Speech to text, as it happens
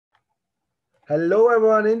Hello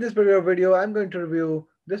everyone, in this particular video I'm going to review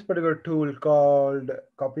this particular tool called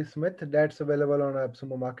CopySmith that's available on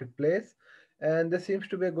Appsumo marketplace, and this seems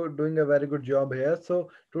to be doing a very good job here. So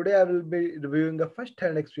today I will be reviewing a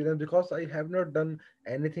first-hand experience because I have not done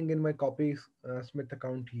anything in my CopySmith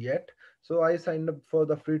account yet. So I signed up for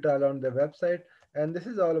the free trial on their website, and this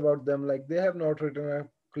is all about them. Like, they have not written a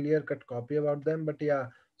clear-cut copy about them, but yeah,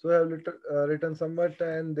 so I have written somewhat,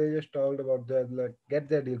 and they just told about their, like, get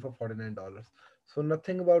their deal for $49. So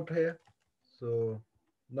nothing about here. So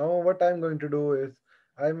now what I'm going to do is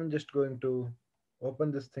I'm just going to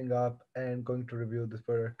open this thing up and going to review this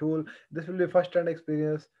product tool. This will be first hand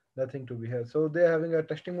experience, nothing to be here. So they're having a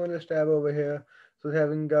testimonials tab over here. So they're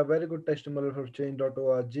having a very good testimonial for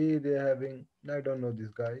change.org. They're having, I don't know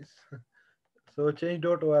these guys. So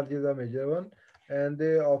change.org is a major one, and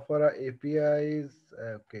they offer APIs.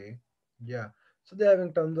 Okay, yeah. So they're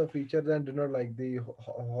having tons of features and do not like the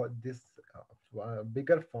this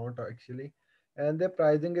bigger font actually, and their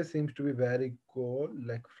pricing seems to be very cool,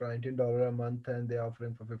 like for $19 a month, and they're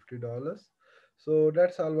offering for $50. So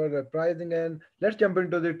that's all about the pricing, and let's jump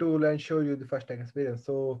into the tool and show you the first time experience.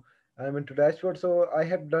 So I'm into dashboard. So I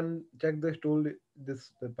have done check this tool,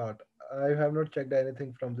 this the part. I have not checked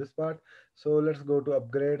anything from this part. So let's go to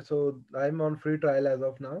upgrade. So I'm on free trial as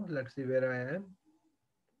of now. Let's see where I am.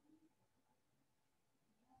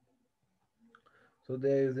 So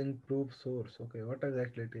they're using proof source. Okay, what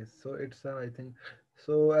exactly it is? So it's I think.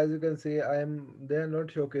 So as you can see, they are not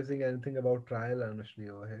showcasing anything about trial honestly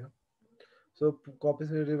over here. So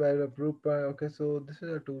copies will revive a proof. Okay, so this is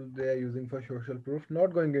a tool they are using for social proof.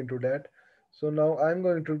 Not going into that. So now I'm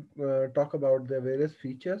going to talk about the various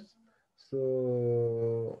features.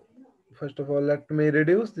 So first of all, let me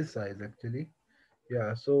reduce the size actually.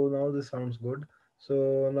 Yeah, so now this sounds good.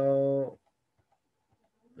 So now,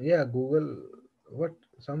 yeah, Google, what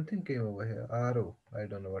something came over here. RO, I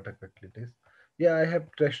don't know what exactly it is. Yeah, I have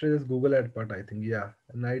tested this Google ad part, I think. Yeah,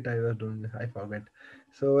 night I was doing, I forget.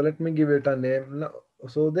 So let me give it a name. No,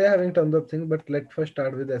 so they're having tons of things, but let's first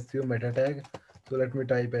start with SEO meta tag. So let me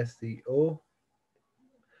type SEO.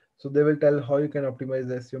 So they will tell how you can optimize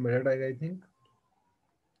the SEO meta tag, I think.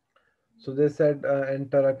 So they said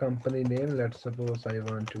enter a company name. Let's suppose I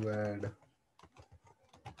want to add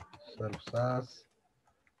SaaS.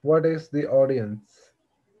 What is the audience?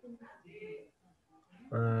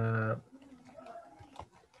 Uh,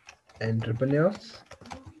 entrepreneurs.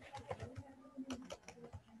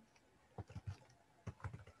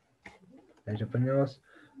 Entrepreneurs.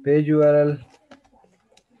 Page URL.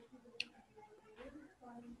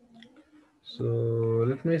 So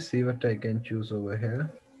let me see what I can choose over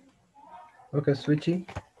here. Okay, switchy.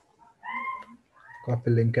 Copy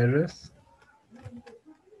link address.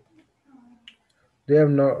 They have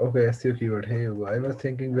not. Okay, SEO keyword. Hey, I was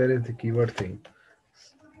thinking, where is the keyword thing?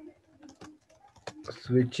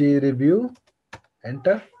 Switchy review.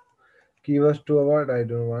 Enter. Keywords to avoid. I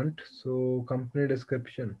don't want. So company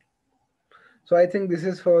description. So I think this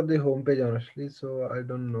is for the homepage honestly. So I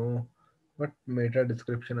don't know what meta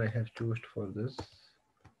description I have chosen for this.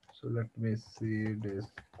 So let me see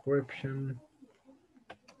description.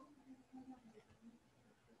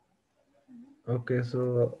 Okay,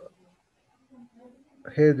 so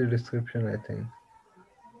here the description I think.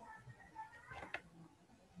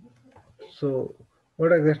 So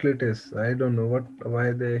what exactly it is? I don't know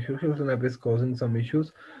why the social app is causing some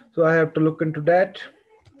issues. So I have to look into that.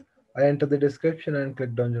 I enter the description and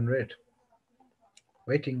click on generate.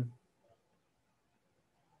 Waiting.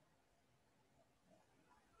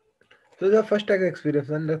 So the first tag experience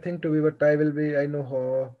and nothing to be, but I know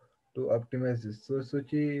how to optimize this. So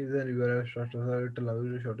Suchi is an URL shorter, it allows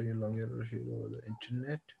you to shorten your long URL over the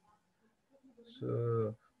internet.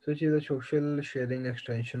 So Suchi is a social sharing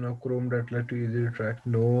extension of Chrome that let you easily track.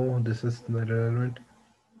 No, this is not relevant.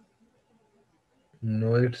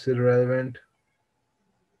 No, it's irrelevant.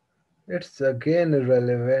 It's again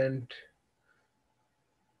irrelevant.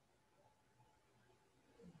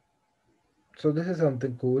 So this is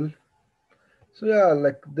something cool. So yeah,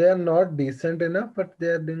 like they are not decent enough, but they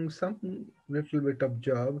are doing some little bit of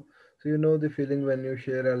job. So you know the feeling when you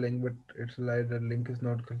share a link, but it's like the link is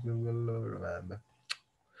not clickable or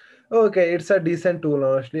okay, it's a decent tool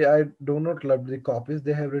honestly. I do not love the copies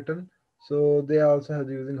they have written. So they also have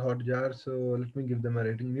using Hotjar. So let me give them a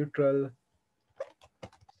rating neutral.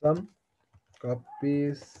 Some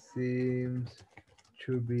copies seems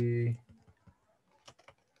to be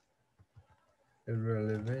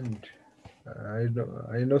irrelevant. I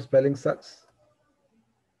know spelling sucks.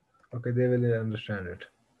 Okay, they will understand it.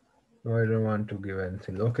 No, I don't want to give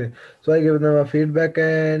anything. Okay, so I give them a feedback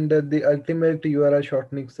and the ultimate URL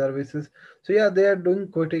shortening services. So yeah, they are doing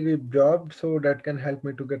quite a good job. So that can help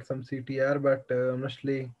me to get some CTR. But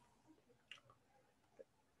honestly,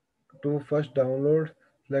 to first download,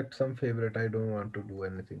 select some favorite. I don't want to do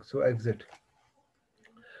anything. So exit.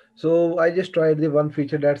 So I just tried the one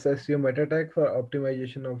feature, that's SEO meta tag for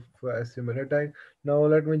optimization of SEO meta tag. Now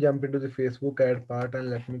let me jump into the Facebook ad part and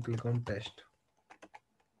let me click on test.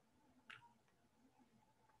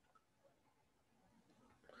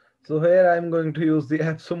 So here I'm going to use the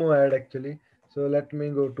Appsumo ad actually. So let me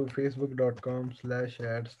go to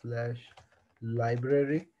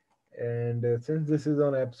facebook.com/ad/library. And since this is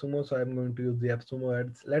on Appsumo, so I'm going to use the Appsumo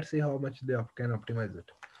ads. Let's see how much they can optimize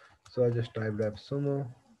it. So I just typed Appsumo.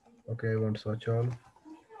 Okay, I want search all.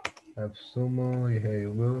 Appsumo, here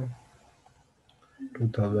you go.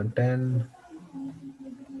 2010.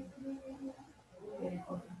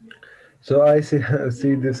 So I see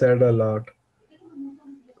see this ad a lot.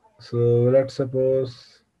 So let's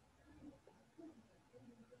suppose,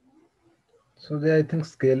 so they, I think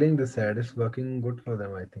scaling this ad is working good for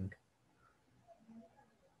them, I think.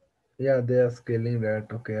 Yeah, they are scaling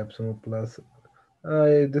that. Okay, Appsumo Plus.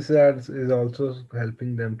 This ads is also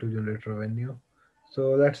helping them to generate revenue.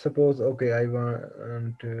 So let's suppose, okay, I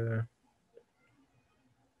want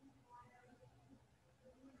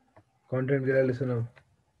content via listener.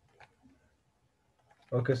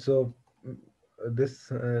 Okay, so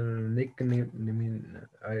this what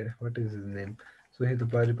is his name? So he's a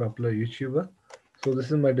very popular YouTuber. So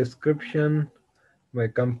this is my description. My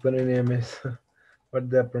company name is what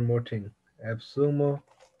they're promoting. Appsumo.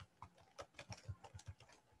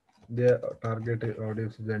 Their target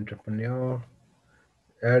audience is entrepreneur.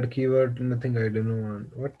 Ad keyword, nothing, I don't know.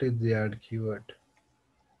 What is the ad keyword?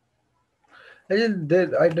 I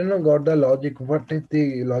don't know got the logic. What is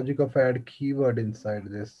the logic of ad keyword inside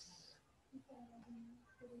this?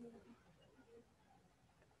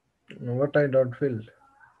 What I don't fill.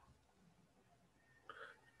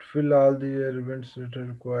 Fill all the elements that are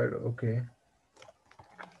required. Okay.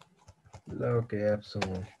 Okay,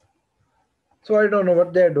 Appsumo. So I don't know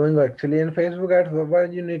what they are doing actually. In Facebook ads, why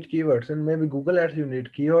you need keywords, and maybe Google ads you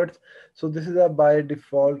need keywords. So this is a by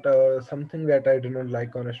default something that I do not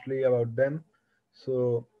like honestly about them.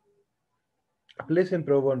 So please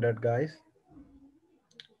improve on that, guys.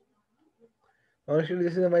 Honestly,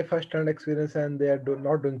 this is my first hand experience, and they are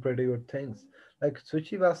not doing pretty good things. Like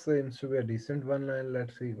Suchivas seems to be a decent one, and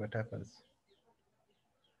let's see what happens.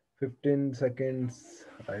 15 seconds.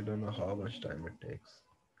 I don't know how much time it takes.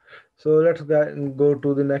 So let's go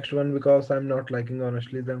to the next one because I'm not liking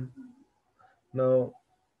honestly them. Now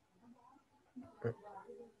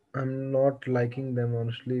I'm not liking them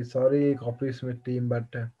honestly. Sorry, CopySmith team,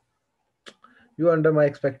 but you under my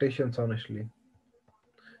expectations honestly.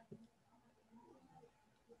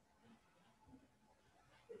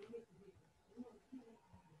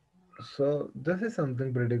 So this is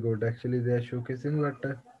something pretty good actually. They are showcasing,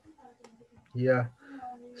 but yeah,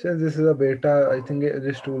 since this is a beta, I think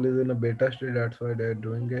this tool is in a beta state. That's why they're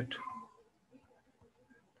doing it.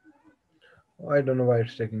 I don't know why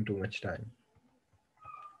it's taking too much time.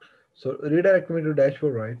 So redirect me to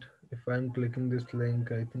dashboard, right? If I'm clicking this link,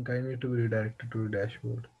 I think I need to be redirected to the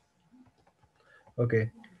dashboard. Okay.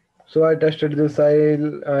 So I tested this. I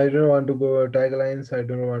don't want to go with taglines. I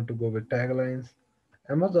don't want to go with taglines.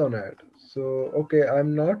 Amazon ad. So okay,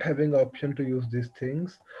 I'm not having option to use these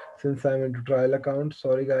things since I'm into trial account.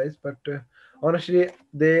 Sorry guys, but honestly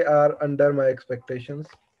they are under my expectations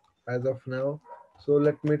as of now. So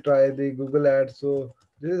let me try the Google ads. So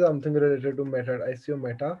this is something related to meta, SEO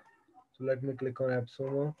meta. So let me click on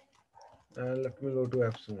AppSumo and let me go to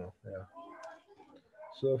AppSumo. Yeah.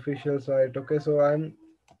 So official site. Okay, so I'm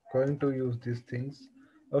going to use these things.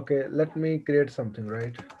 Okay, let me create something,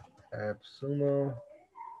 right? AppSumo,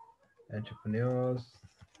 entrepreneurs,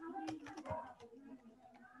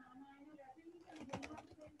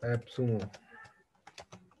 AppSumo.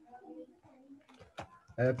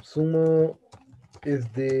 AppSumo is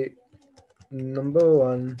the number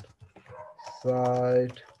one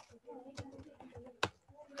site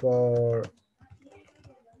for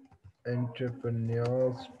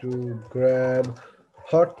entrepreneurs to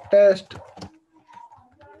hottest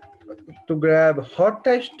grab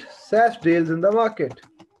hottest SaaS deals in the market.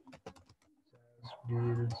 SaaS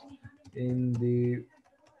deals in the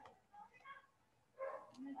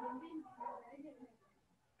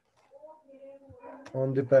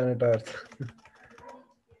on the planet Earth.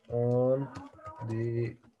 On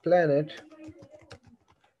the planet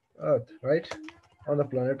Earth, right? On the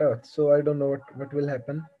planet Earth. So I don't know what will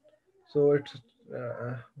happen. So it's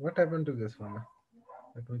What happened to this one?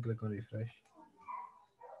 Let me click on refresh.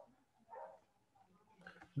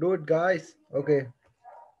 Do it, guys. Okay.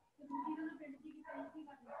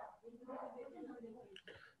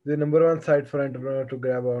 The number one site for entrepreneurs to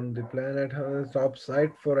grab on the planet, top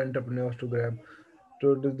site for entrepreneurs to grab.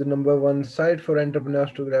 To the number one site for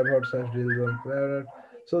entrepreneurs to grab hot search deals on planet.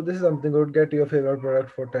 So this is something good. Get your favorite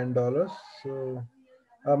product for $10. So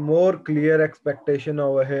a more clear expectation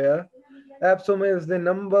over here. Appsumo is the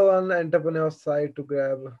number one entrepreneur site to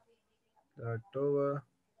grab that over.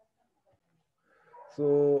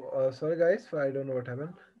 So sorry guys, I don't know what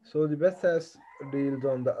happened. So the best SaaS deals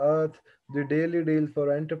on the earth, the daily deals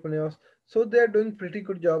for entrepreneurs. So they are doing pretty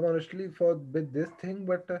good job honestly for with this thing,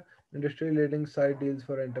 but industry leading side deals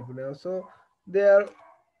for entrepreneurs. So they are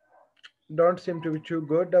don't seem to be too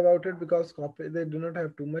good about it because they do not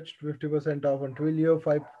have too much 50% off on Twilio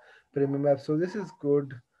 5 premium apps. So this is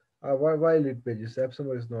good. Why lead pages?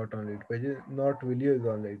 Appsumo is not on lead pages, not Twilio is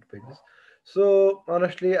on lead pages. So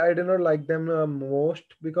honestly, I do not like them most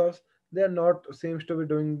because they are not seems to be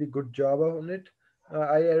doing the good job on it.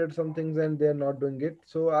 I added some things and they are not doing it.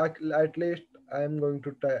 So at least I am going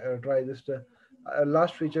to try this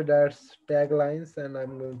last feature, that's taglines, and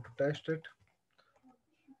I'm going to test it.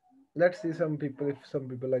 Let's see some people if some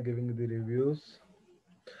people are giving the reviews.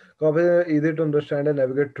 Copy is easy to understand and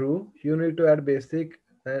navigate through. You need to add basic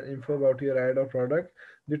and info about your ad or product.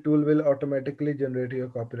 The tool will automatically generate your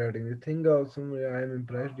copywriting. The thing also, I am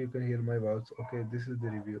impressed. You can hear my voice. Okay, this is the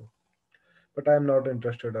review, but I am not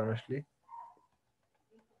interested honestly.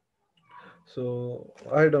 So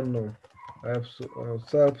I don't know. I have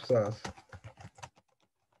Surf SaaS,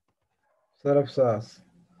 Surf SaaS,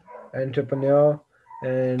 entrepreneur,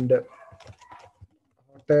 and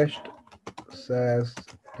hottest SaaS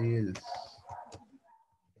deals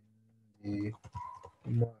in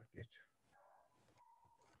the market.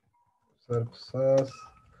 Surf.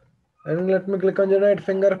 And let me click on generate.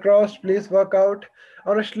 Finger crossed. Please work out.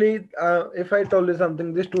 Honestly, if I told you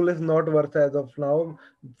something, this tool is not worth as of now.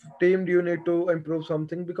 Team, do you need to improve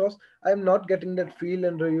something? Because I'm not getting that feel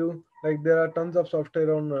and review. Like there are tons of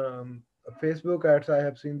software on Facebook ads I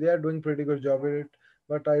have seen. They are doing pretty good job with it,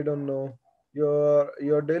 but I don't know.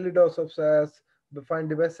 Your daily dose of SaaS, find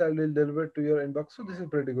the best salary delivered to your inbox. So this is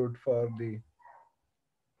pretty good for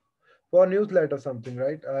newsletter something,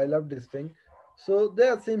 right? I love this thing. So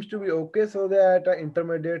that seems to be okay. So they're at an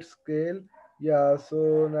intermediate scale. Yeah,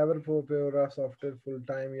 so never for pure software full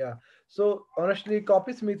time. Yeah. So honestly,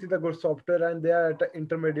 CopySmith is a good software and they are at an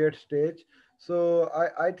intermediate stage. So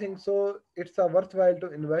I think so it's a worthwhile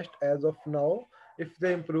to invest as of now if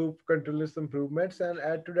they improve continuous improvements, and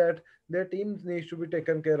add to that their teams needs to be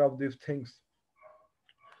taken care of these things.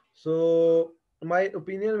 So my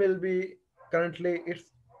opinion will be currently it's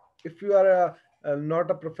if you are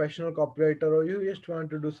not a professional copywriter or you just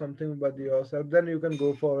want to do something by yourself, then you can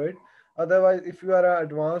go for it. Otherwise, if you are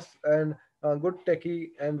advanced and good techie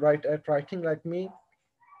and right at writing like me,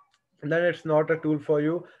 then it's not a tool for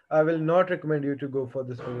you. I will not recommend you to go for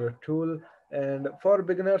this particular tool. And for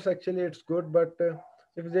beginners, actually, it's good, but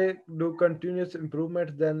if they do continuous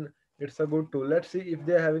improvements, then it's a good tool. Let's see if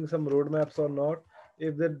they're having some roadmaps or not.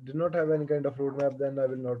 If they do not have any kind of roadmap, then I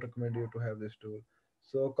will not recommend you to have this tool.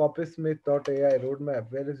 So, CopySmith.ai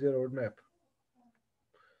roadmap. Where is your roadmap?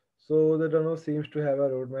 So, the Dono seems to have a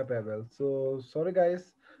roadmap as well. So, sorry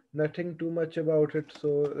guys, nothing too much about it.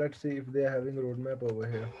 So, let's see if they are having a roadmap over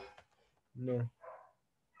here. No.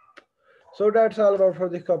 So that's all about for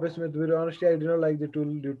the CopySmith video. Honestly, I did not like the tool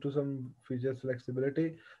due to some features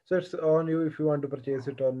flexibility. So it's on you if you want to purchase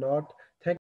it or not.